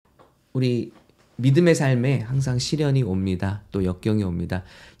우리 믿음의 삶에 항상 시련이 옵니다. 또 역경이 옵니다.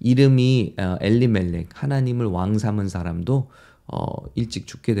 이름이 엘리멜렉, 하나님을 왕 삼은 사람도 일찍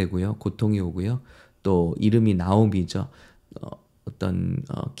죽게 되고요. 고통이 오고요. 또 이름이 나오미죠. 어떤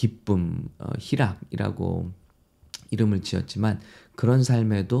기쁨, 희락이라고 이름을 지었지만 그런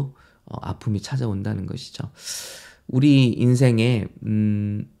삶에도 아픔이 찾아온다는 것이죠. 우리 인생에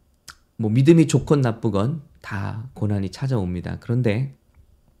뭐 믿음이 좋건 나쁘건 다 고난이 찾아옵니다. 그런데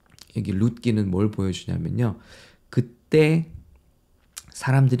여기 룻기는 뭘 보여주냐면요. 그때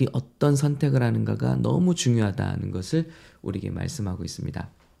사람들이 어떤 선택을 하는가가 너무 중요하다는 것을 우리에게 말씀하고 있습니다.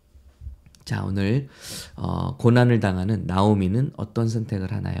 자, 오늘 고난을 당하는 나오미는 어떤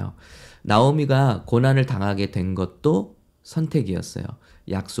선택을 하나요? 나오미가 고난을 당하게 된 것도 선택이었어요.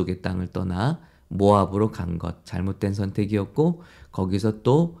 약속의 땅을 떠나 모압으로 간 것, 잘못된 선택이었고 거기서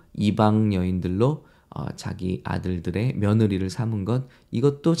또 이방 여인들로 자기 아들들의 며느리를 삼은 것,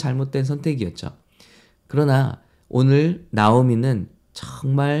 이것도 잘못된 선택이었죠. 그러나 오늘 나오미는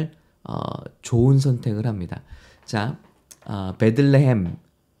정말 좋은 선택을 합니다. 자, 베들레헴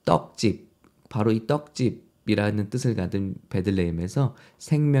떡집, 바로 이 떡집이라는 뜻을 가진 베들레헴에서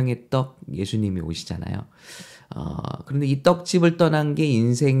생명의 떡 예수님이 오시잖아요. 그런데 이 떡집을 떠난 게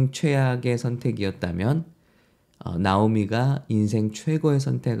인생 최악의 선택이었다면 나오미가 인생 최고의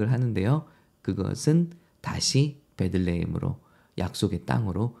선택을 하는데요. 그것은 다시 베들레헴으로, 약속의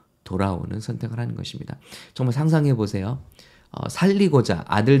땅으로 돌아오는 선택을 하는 것입니다. 정말 상상해 보세요. 살리고자,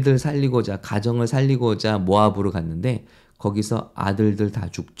 아들들 살리고자, 가정을 살리고자 모압으로 갔는데 거기서 아들들 다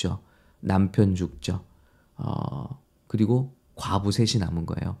죽죠. 남편 죽죠. 그리고 과부 셋이 남은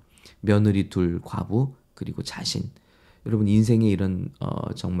거예요. 며느리 둘, 과부, 그리고 자신. 여러분 인생에 이런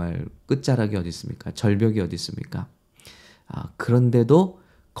정말 끝자락이 어디 있습니까? 절벽이 어디 있습니까? 그런데도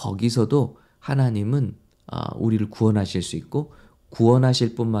거기서도 하나님은 우리를 구원하실 수 있고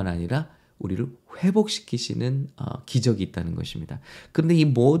구원하실 뿐만 아니라 우리를 회복시키시는 기적이 있다는 것입니다. 그런데 이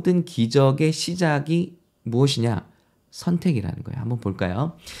모든 기적의 시작이 무엇이냐? 선택이라는 거예요. 한번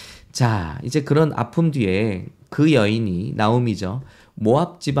볼까요? 자, 이제 그런 아픔 뒤에 그 여인이 나오미죠.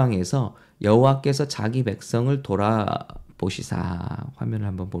 모압 지방에서 여호와께서 자기 백성을 돌아보시사, 화면을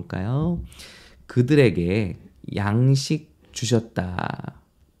한번 볼까요? 그들에게 양식 주셨다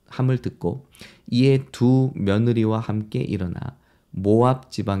함을 듣고 이에 두 며느리와 함께 일어나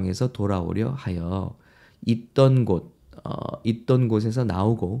모압 지방에서 돌아오려 하여 있던 곳에서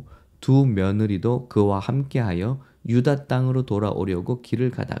나오고 두 며느리도 그와 함께하여 유다 땅으로 돌아오려고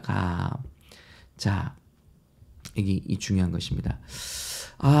길을 가다가, 자, 이게 이 중요한 것입니다.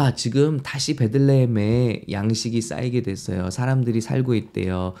 지금 다시 베들레헴에 양식이 쌓이게 됐어요. 사람들이 살고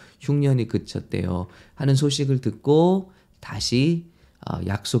있대요. 흉년이 그쳤대요. 하는 소식을 듣고 다시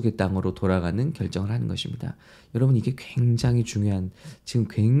약속의 땅으로 돌아가는 결정을 하는 것입니다. 여러분 이게 지금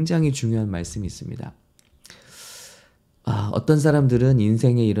굉장히 중요한 말씀이 있습니다. 어떤 사람들은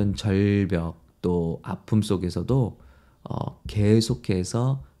인생의 이런 절벽 또 아픔 속에서도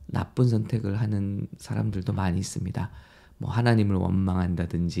계속해서 나쁜 선택을 하는 사람들도 많이 있습니다. 뭐 하나님을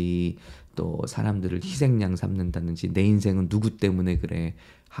원망한다든지 또 사람들을 희생양 삼는다든지 내 인생은 누구 때문에 그래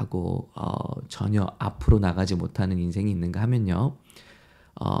하고 전혀 앞으로 나가지 못하는 인생이 있는가 하면요.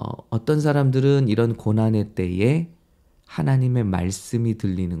 어떤 사람들은 이런 고난의 때에 하나님의 말씀이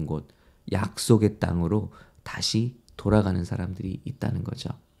들리는 곳, 약속의 땅으로 다시 돌아가는 사람들이 있다는 거죠.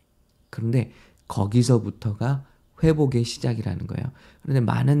 그런데 거기서부터가 회복의 시작이라는 거예요. 그런데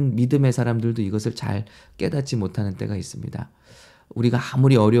많은 믿음의 사람들도 이것을 잘 깨닫지 못하는 때가 있습니다. 우리가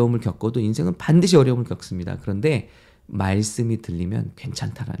아무리 어려움을 겪어도 인생은 반드시 어려움을 겪습니다. 그런데 말씀이 들리면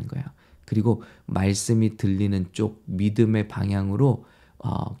괜찮다라는 거예요. 그리고 말씀이 들리는 쪽 믿음의 방향으로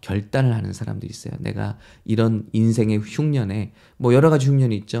결단을 하는 사람도 있어요. 내가 이런 인생의 흉년에 뭐 여러 가지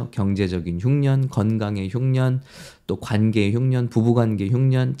흉년이 있죠. 경제적인 흉년, 건강의 흉년, 또 관계의 흉년, 부부관계의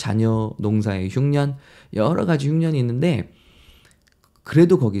흉년, 자녀 농사의 흉년, 여러 가지 흉년이 있는데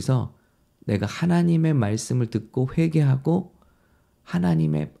그래도 거기서 내가 하나님의 말씀을 듣고 회개하고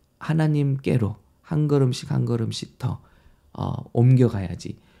하나님께로 한 걸음씩 한 걸음씩 더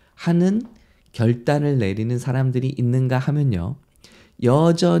옮겨가야지 하는 결단을 내리는 사람들이 있는가 하면요.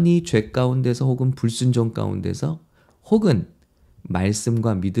 여전히 죄 가운데서 혹은 불순종 가운데서 혹은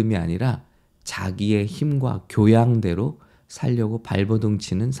말씀과 믿음이 아니라 자기의 힘과 교양대로 살려고 발버둥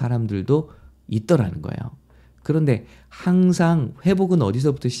치는 사람들도 있더라는 거예요. 그런데 항상 회복은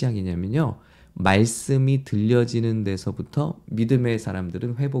어디서부터 시작이냐면요. 말씀이 들려지는 데서부터 믿음의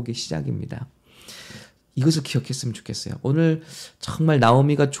사람들은 회복의 시작입니다. 이것을 기억했으면 좋겠어요. 오늘 정말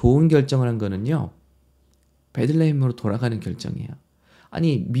나오미가 좋은 결정을 한 거는요. 베들레헴으로 돌아가는 결정이에요.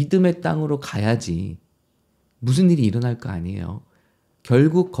 아니 믿음의 땅으로 가야지 무슨 일이 일어날 거 아니에요.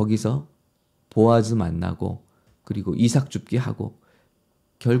 결국 거기서 보아즈 만나고 그리고 이삭 줍기 하고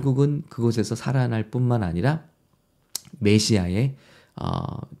결국은 그곳에서 살아날 뿐만 아니라 메시아의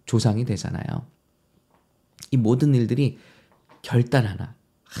조상이 되잖아요. 이 모든 일들이 결단 하나,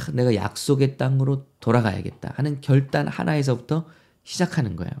 내가 약속의 땅으로 돌아가야겠다 하는 결단 하나에서부터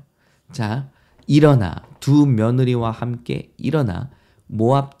시작하는 거예요. 자, 일어나 두 며느리와 함께 일어나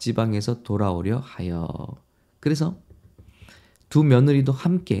모압 지방에서 돌아오려 하여. 그래서 두 며느리도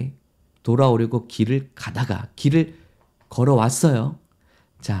함께 돌아오려고 길을 걸어왔어요.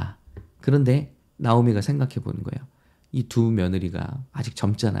 자, 그런데 나오미가 생각해 보는 거예요. 이 두 며느리가 아직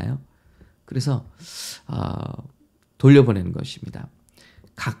젊잖아요. 그래서 돌려보내는 것입니다.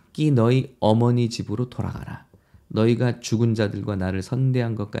 각기 너희 어머니 집으로 돌아가라. 너희가 죽은 자들과 나를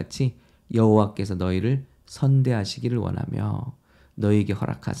선대한 것 같이 여호와께서 너희를 선대하시기를 원하며 너희에게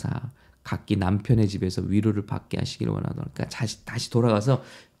허락하사 각기 남편의 집에서 위로를 받게 하시기를 원하노라. 다시 돌아가서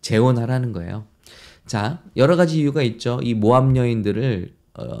재혼하라는 거예요. 자, 여러 가지 이유가 있죠. 이 모압 여인들을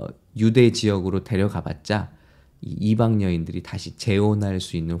유대 지역으로 데려가봤자 이 이방 여인들이 다시 재혼할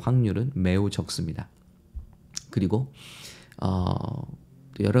수 있는 확률은 매우 적습니다. 그리고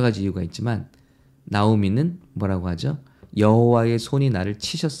또 여러 가지 이유가 있지만 나오미는 뭐라고 하죠? 여호와의 손이 나를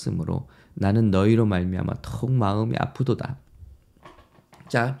치셨으므로 나는 너희로 말미암아 더욱 마음이 아프도다.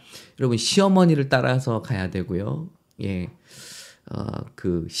 자, 여러분 시어머니를 따라서 가야 되고요. 예,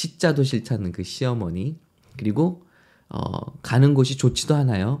 그 시자도 싫다는 그 시어머니 그리고 가는 곳이 좋지도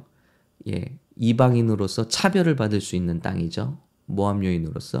않아요. 예, 이방인으로서 차별을 받을 수 있는 땅이죠. 모압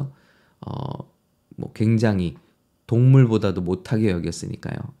여인으로서 뭐 굉장히 동물보다도 못하게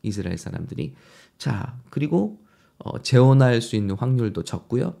여겼으니까요. 이스라엘 사람들이. 자, 그리고 재혼할 수 있는 확률도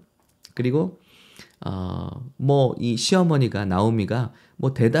적고요. 그리고 뭐 이 시어머니가 나오미가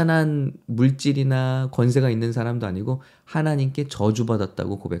뭐 대단한 물질이나 권세가 있는 사람도 아니고 하나님께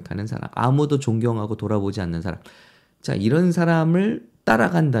저주받았다고 고백하는 사람, 아무도 존경하고 돌아보지 않는 사람. 자, 이런 사람을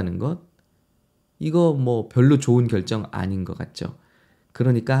따라간다는 것, 이거 뭐 별로 좋은 결정 아닌 것 같죠.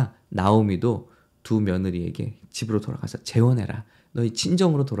 그러니까 나오미도 두 며느리에게 집으로 돌아가서 재혼해라. 너희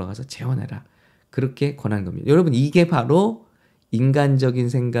친정으로 돌아가서 재혼해라. 그렇게 권한 겁니다. 여러분, 이게 바로 인간적인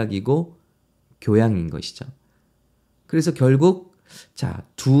생각이고 교양인 것이죠. 그래서 결국 자,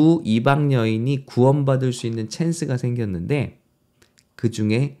 두 이방 여인이 구원받을 수 있는 찬스가 생겼는데 그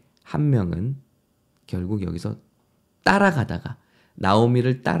중에 한 명은 결국 여기서 따라가다가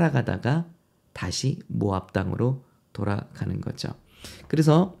나오미를 따라가다가 다시 모압 땅으로 돌아가는 거죠.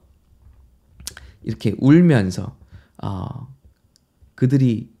 그래서 이렇게 울면서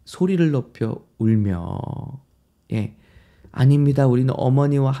그들이 소리를 높여 울며 예, 아닙니다. 우리는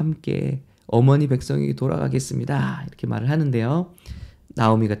어머니와 함께 어머니 백성에게 돌아가겠습니다. 이렇게 말을 하는데요.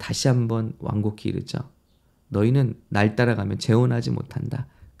 나오미가 다시 한번 완곡히 이르죠. 너희는 날 따라가면 재혼하지 못한다.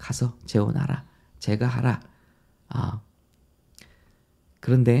 가서 재혼하라. 제가 하라.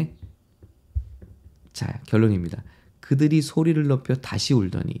 그런데 자, 결론입니다. 그들이 소리를 높여 다시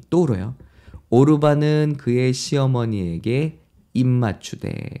울더니 또 울어요. 오르바는 그의 시어머니에게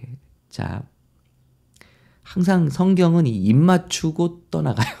입맞추되. 자, 항상 성경은 이 입맞추고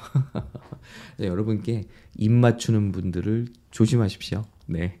떠나가요. 여러분께 입맞추는 분들을 조심하십시오.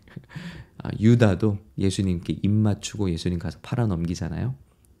 네. 유다도 예수님께 입맞추고 예수님 가서 팔아넘기잖아요.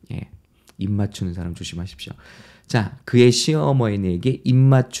 예. 입맞추는 사람 조심하십시오. 자, 그의 시어머니에게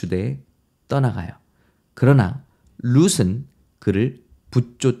입맞추되 떠나가요. 그러나 룻은 그를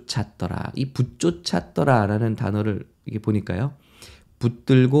붙쫓았더라. 이 붙쫓았더라라는 단어를 이게 보니까요.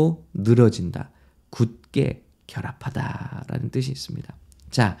 붙들고 늘어진다. 굳게 결합하다라는 뜻이 있습니다.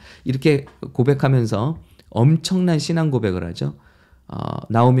 자, 이렇게 고백하면서 엄청난 신앙 고백을 하죠.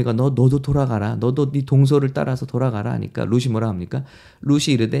 나오미가 너도 돌아가라. 너도 네 동서를 따라서 돌아가라 하니까 룻이 뭐라 합니까?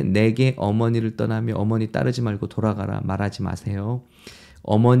 룻이 이르되 내게 어머니를 떠나며 어머니 따르지 말고 돌아가라 말하지 마세요.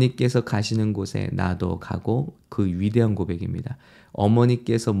 어머니께서 가시는 곳에 나도 가고, 그 위대한 고백입니다.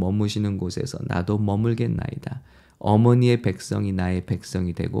 어머니께서 머무시는 곳에서 나도 머물겠나이다. 어머니의 백성이 나의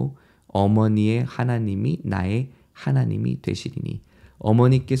백성이 되고 어머니의 하나님이 나의 하나님이 되시리니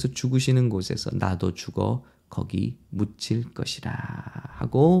어머니께서 죽으시는 곳에서 나도 죽어 거기 묻힐 것이라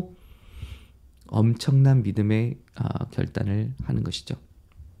하고 엄청난 믿음의 결단을 하는 것이죠.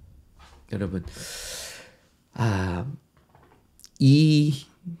 여러분, 이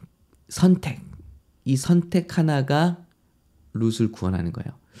선택 하나가 룻을 구원하는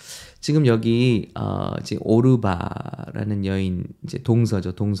거예요. 지금 여기 지금 오르바라는 여인, 이제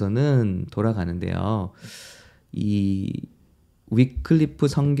동서죠. 동서는 돌아가는데요. 이 위클리프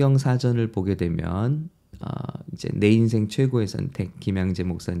성경 사전을 보게 되면 이제 내 인생 최고의 선택 김양재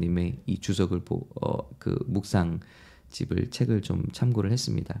목사님의 이 주석을 묵상 책을 좀 참고를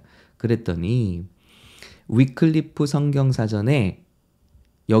했습니다. 그랬더니 위클리프 성경사전에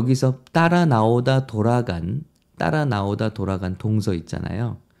여기서 따라 나오다 돌아간 동서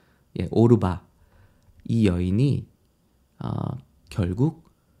있잖아요. 예, 오르바. 이 여인이 결국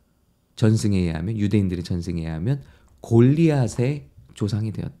유대인들의 전승에 의하면 골리앗의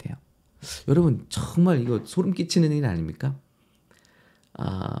조상이 되었대요. 여러분 정말 이거 소름 끼치는 일 아닙니까?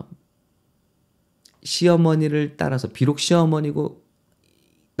 시어머니를 따라서, 비록 시어머니고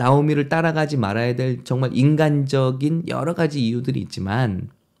나오미를 따라가지 말아야 될 정말 인간적인 여러 가지 이유들이 있지만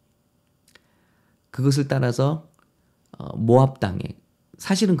그것을 따라서 모압 땅에,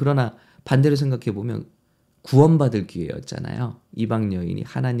 사실은 그러나 반대로 생각해 보면 구원받을 기회였잖아요. 이방 여인이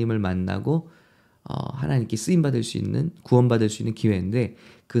하나님을 만나고 하나님께 쓰임받을 수 있는, 구원받을 수 있는 기회인데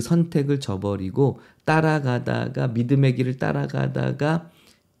그 선택을 저버리고 따라가다가, 믿음의 길을 따라가다가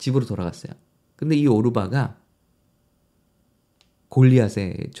집으로 돌아갔어요. 근데 이 오르바가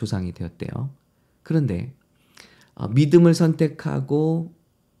골리앗의 조상이 되었대요. 그런데 믿음을 선택하고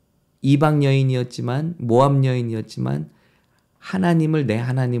이방 여인이었지만, 모압 여인이었지만 하나님을 내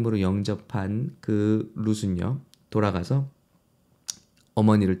하나님으로 영접한 그 룻은요, 돌아가서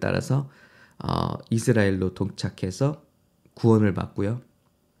어머니를 따라서 이스라엘로 도착해서 구원을 받고요,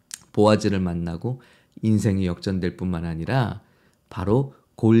 보아즈를 만나고 인생이 역전될 뿐만 아니라 바로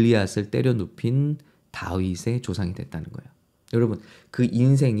골리앗을 때려 눕힌 다윗의 조상이 됐다는 거예요. 여러분, 그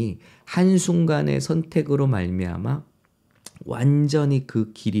인생이 한순간의 선택으로 말미암아 완전히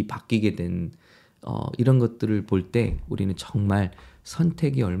그 길이 바뀌게 된 이런 것들을 볼 때 우리는 정말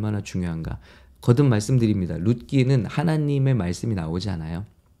선택이 얼마나 중요한가. 거듭 말씀드립니다. 룻기는 하나님의 말씀이 나오지 않아요.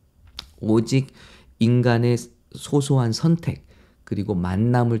 오직 인간의 소소한 선택, 그리고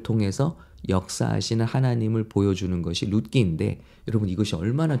만남을 통해서 역사하시는 하나님을 보여주는 것이 룻기인데, 여러분 이것이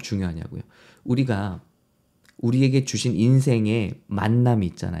얼마나 중요하냐고요. 우리가 우리에게 주신 인생의 만남이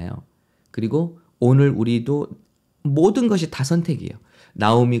있잖아요. 그리고 오늘 우리도 모든 것이 다 선택이에요.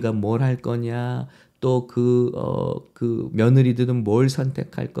 나오미가 뭘 할 거냐, 또 그 며느리들은 뭘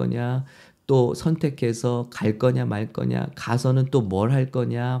선택할 거냐, 또 선택해서 갈 거냐 말 거냐, 가서는 또 뭘 할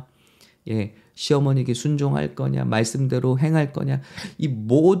거냐, 예, 시어머니에게 순종할 거냐, 말씀대로 행할 거냐, 이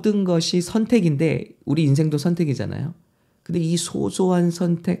모든 것이 선택인데 우리 인생도 선택이잖아요. 근데 이 소소한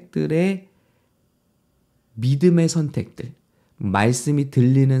선택들의 믿음의 선택들, 말씀이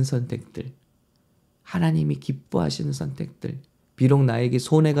들리는 선택들, 하나님이 기뻐하시는 선택들, 비록 나에게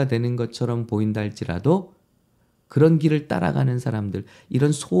손해가 되는 것처럼 보인다 할지라도 그런 길을 따라가는 사람들,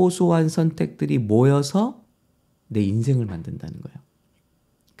 이런 소소한 선택들이 모여서 내 인생을 만든다는 거예요.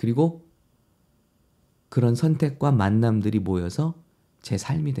 그리고 그런 선택과 만남들이 모여서 제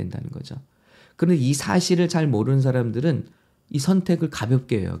삶이 된다는 거죠. 그런데 이 사실을 잘 모르는 사람들은 이 선택을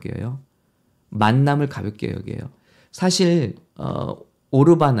가볍게 여겨요. 만남을 가볍게 여겨요. 사실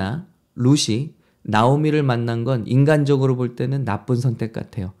오르바나 룻이 나오미를 만난 건 인간적으로 볼 때는 나쁜 선택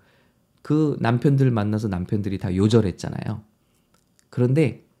같아요. 그 남편들을 만나서 남편들이 다 요절했잖아요.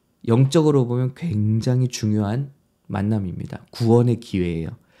 그런데 영적으로 보면 굉장히 중요한 만남입니다. 구원의 기회예요.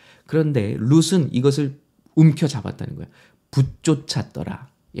 그런데 룻은 이것을 움켜잡았다는 거예요. 붙쫓았더라.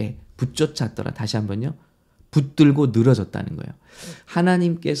 예, 붙쫓았더라. 다시 한번요. 붙들고 늘어졌다는 거예요.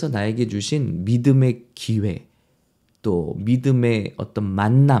 하나님께서 나에게 주신 믿음의 기회, 또 믿음의 어떤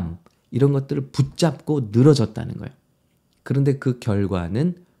만남, 이런 것들을 붙잡고 늘어졌다는 거예요. 그런데 그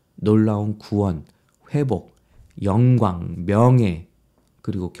결과는 놀라운 구원, 회복, 영광, 명예,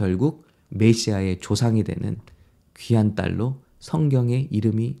 그리고 결국 메시아의 조상이 되는 귀한 딸로 성경에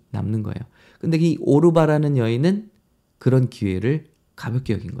이름이 남는 거예요. 근데 이 오르바라는 여인은 그런 기회를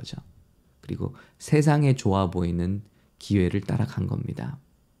가볍게 여긴 거죠. 그리고 세상에 좋아 보이는 기회를 따라간 겁니다.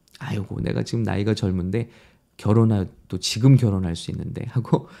 아이고, 내가 지금 나이가 젊은데 결혼해도 지금 결혼할 수 있는데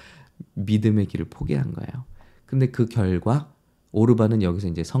하고 믿음의 길을 포기한 거예요. 근데 그 결과 오르바는 여기서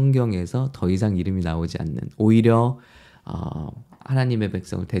이제 성경에서 더 이상 이름이 나오지 않는, 오히려 하나님의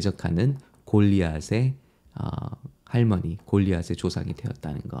백성을 대적하는 골리앗의 할머니, 골리앗의 조상이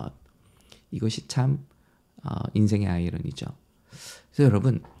되었다는 것. 이것이 참 인생의 아이러니죠. 그래서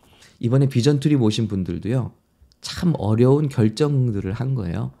여러분, 이번에 비전 트립 오신 분들도요, 참 어려운 결정들을 한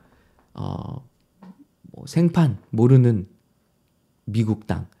거예요. 뭐 생판 모르는 미국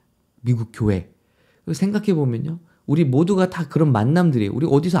땅, 미국 교회. 생각해 보면요, 우리 모두가 다 그런 만남들이에요. 우리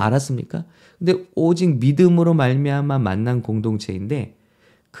어디서 알았습니까? 근데 오직 믿음으로 말미암아 만난 공동체인데,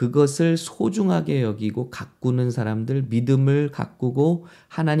 그것을 소중하게 여기고 가꾸는 사람들, 믿음을 가꾸고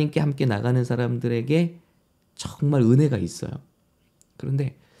하나님께 함께 나가는 사람들에게 정말 은혜가 있어요.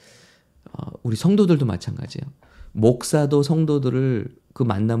 그런데 우리 성도들도 마찬가지예요. 목사도 성도들을 그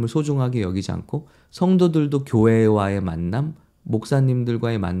만남을 소중하게 여기지 않고 성도들도 교회와의 만남,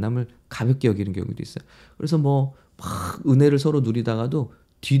 목사님들과의 만남을 가볍게 여기는 경우도 있어요. 그래서 뭐 막 은혜를 서로 누리다가도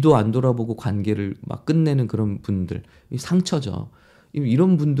뒤도 안 돌아보고 관계를 막 끝내는 그런 분들, 상처죠.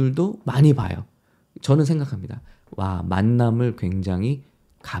 이런 분들도 많이 봐요. 저는 생각합니다. 와, 만남을 굉장히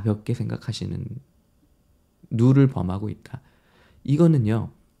가볍게 생각하시는, 누를 범하고 있다. 이거는요,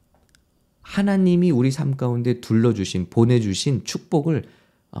 하나님이 우리 삶 가운데 둘러주신, 보내주신 축복을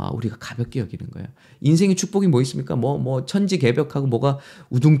우리가 가볍게 여기는 거예요. 인생의 축복이 뭐 있습니까? 천지개벽하고 뭐가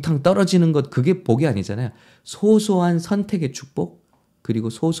우둥탕 떨어지는 것, 그게 복이 아니잖아요. 소소한 선택의 축복, 그리고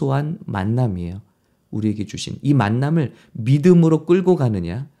소소한 만남이에요. 우리에게 주신 이 만남을 믿음으로 끌고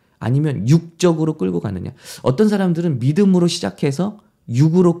가느냐, 아니면 육적으로 끌고 가느냐. 어떤 사람들은 믿음으로 시작해서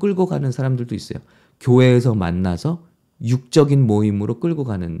육으로 끌고 가는 사람들도 있어요. 교회에서 만나서 육적인 모임으로 끌고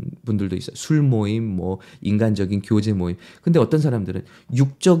가는 분들도 있어요. 술 모임, 뭐 인간적인 교제 모임. 근데 어떤 사람들은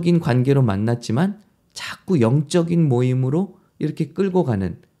육적인 관계로 만났지만 자꾸 영적인 모임으로 이렇게 끌고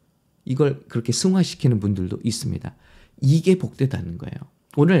가는, 이걸 그렇게 승화시키는 분들도 있습니다. 이게 복되다는 거예요.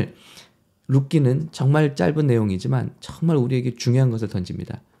 오늘 룻기는 정말 짧은 내용이지만 정말 우리에게 중요한 것을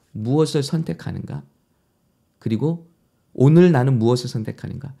던집니다. 무엇을 선택하는가? 그리고 오늘 나는 무엇을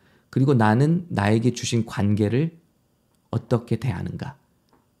선택하는가? 그리고 나는 나에게 주신 관계를 어떻게 대하는가?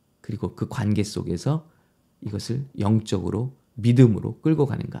 그리고 그 관계 속에서 이것을 영적으로, 믿음으로 끌고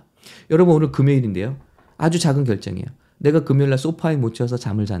가는가? 여러분, 오늘 금요일인데요. 아주 작은 결정이에요. 내가 금요일날 소파에 묻혀서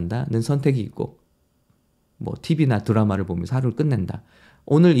잠을 잔다는 선택이 있고, 뭐 TV나 드라마를 보면서 하루를 끝낸다.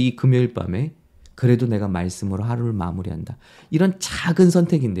 오늘 이 금요일 밤에 그래도 내가 말씀으로 하루를 마무리한다. 이런 작은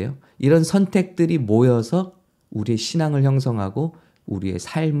선택인데요. 이런 선택들이 모여서 우리의 신앙을 형성하고 우리의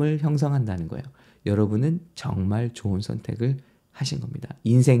삶을 형성한다는 거예요. 여러분은 정말 좋은 선택을 하신 겁니다.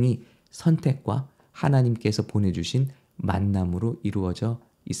 인생이 선택과 하나님께서 보내주신 만남으로 이루어져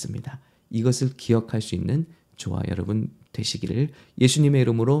있습니다. 이것을 기억할 수 있는 저와 여러분 되시기를 예수님의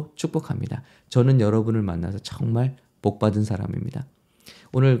이름으로 축복합니다. 저는 여러분을 만나서 정말 복받은 사람입니다.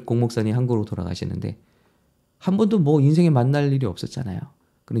 오늘 공 목사님 한국으로 돌아가시는데 한 번도 뭐 인생에 만날 일이 없었잖아요.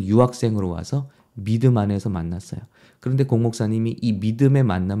 근데 유학생으로 와서 믿음 안에서 만났어요. 그런데 공 목사님이 이 믿음의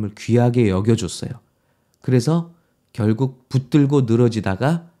만남을 귀하게 여겨줬어요. 그래서 결국 붙들고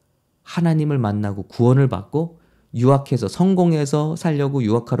늘어지다가 하나님을 만나고 구원을 받고 유학해서 성공해서 살려고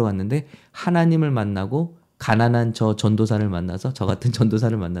유학하러 왔는데 하나님을 만나고 가난한 저 전도사를 만나서, 저 같은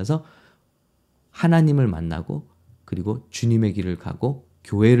전도사를 만나서 하나님을 만나고 그리고 주님의 길을 가고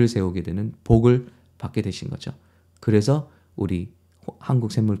교회를 세우게 되는 복을 받게 되신 거죠. 그래서 우리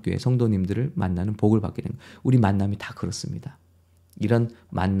한국샘물교회 성도님들을 만나는 복을 받게 된 거예요. 우리 만남이 다 그렇습니다. 이런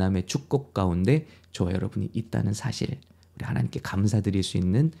만남의 축복 가운데 저와 여러분이 있다는 사실, 우리 하나님께 감사드릴 수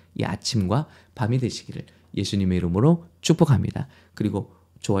있는 이 아침과 밤이 되시기를 예수님의 이름으로 축복합니다. 그리고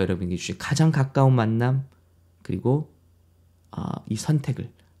저와 여러분에게 주신 가장 가까운 만남, 그리고 이 선택을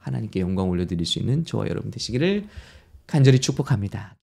하나님께 영광 올려드릴 수 있는 저와 여러분 되시기를 간절히 축복합니다.